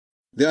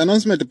The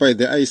announcement by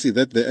the IEC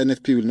that the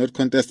NFP will not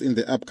contest in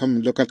the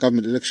upcoming local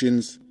government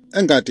elections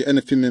angered the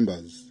NFP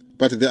members,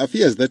 but there are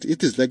fears that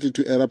it is likely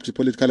to erupt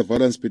political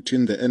violence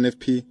between the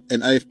NFP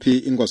and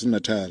IFP in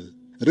KwaZulu-Natal.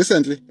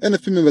 Recently,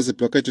 NFP members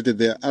blockaded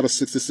the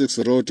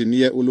R66 road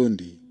near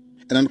Ulundi.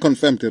 An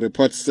unconfirmed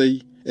report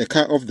say a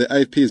car of the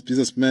IFP's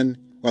businessman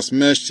was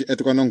smashed at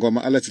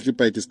Kwanongoma allegedly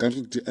by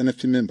disgruntled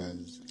NFP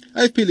members.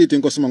 IFP leader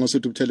Inkosi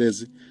Mangosuthu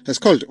Buthelezi has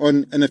called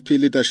on NFP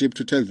leadership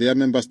to tell their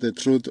members the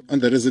truth on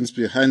the reasons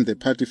behind the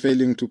party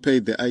failing to pay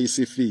the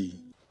IEC fee.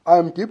 I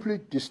am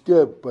deeply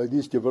disturbed by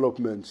these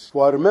developments,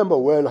 for I remember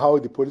well how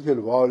the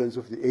political violence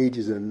of the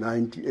 80s and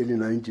early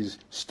 90s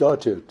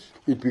started.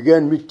 It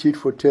began with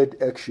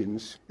tit-for-tat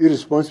actions,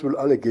 irresponsible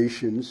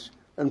allegations,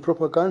 and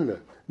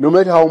propaganda. No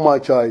matter how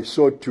much I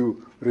sought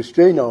to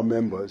restrain our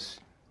members,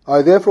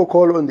 I therefore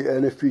call on the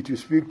NFP to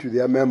speak to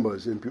their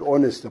members and be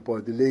honest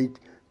about the late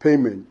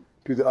payment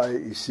to the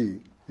IEC.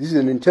 This is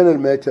an internal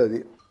matter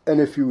the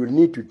NFP will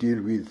need to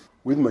deal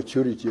with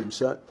maturity and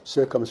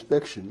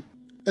circumspection.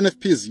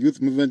 NFP's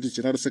Youth Movement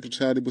General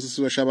Secretary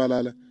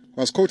Shabalala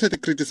was quoted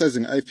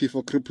criticizing IFP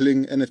for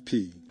crippling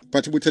NFP,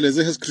 but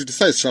Buthelezi has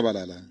criticized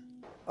Shabalala.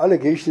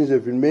 Allegations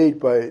have been made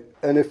by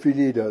NFP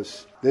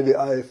leaders that the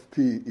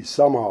IFP is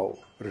somehow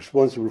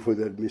responsible for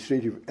the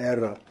administrative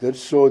error that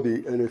saw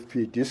the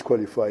NFP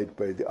disqualified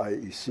by the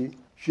IEC.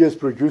 She has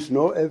produced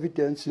no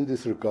evidence in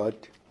this regard.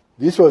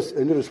 This was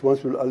an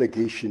irresponsible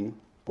allegation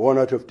born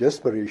out of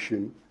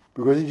desperation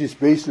because it is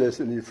baseless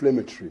and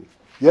inflammatory.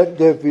 Yet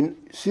there have been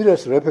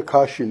serious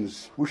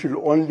repercussions which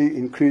will only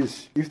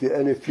increase if the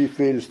NFP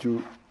fails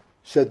to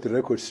set the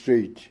record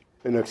straight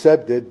and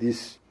accept that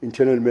this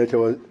internal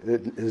matter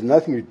has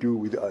nothing to do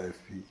with the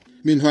IFP.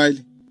 Meanwhile,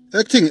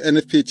 acting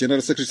NFP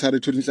General Secretary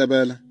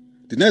Ulundi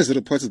denies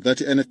reports that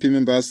NFP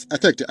members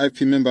attacked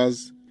IFP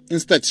members.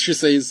 Instead, she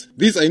says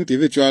these are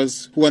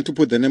individuals who want to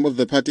put the name of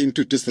the party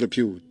into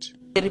disrepute.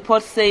 The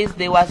report says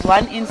there was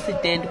one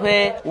incident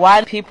where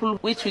one people,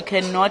 which we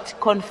cannot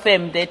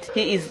confirm that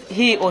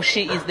he or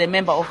she is the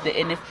member of the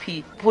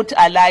NFP, put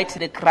alight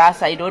the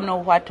grass. I don't know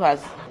what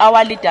was.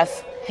 Our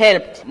leaders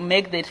helped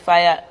make that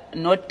fire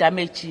not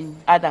damaging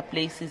other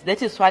places.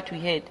 That is what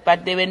we heard.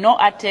 But there were no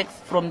attacks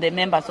from the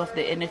members of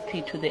the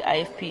NFP to the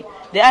IFP.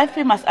 The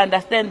IFP must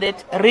understand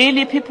that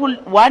really people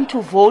want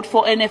to vote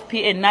for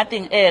NFP and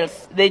nothing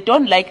else. They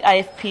don't like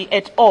IFP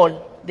at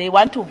all. They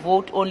want to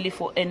vote only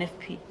for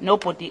NFP,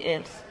 nobody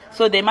else.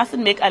 So they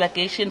mustn't make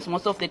allegations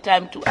most of the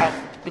time to us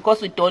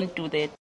because we don't do that.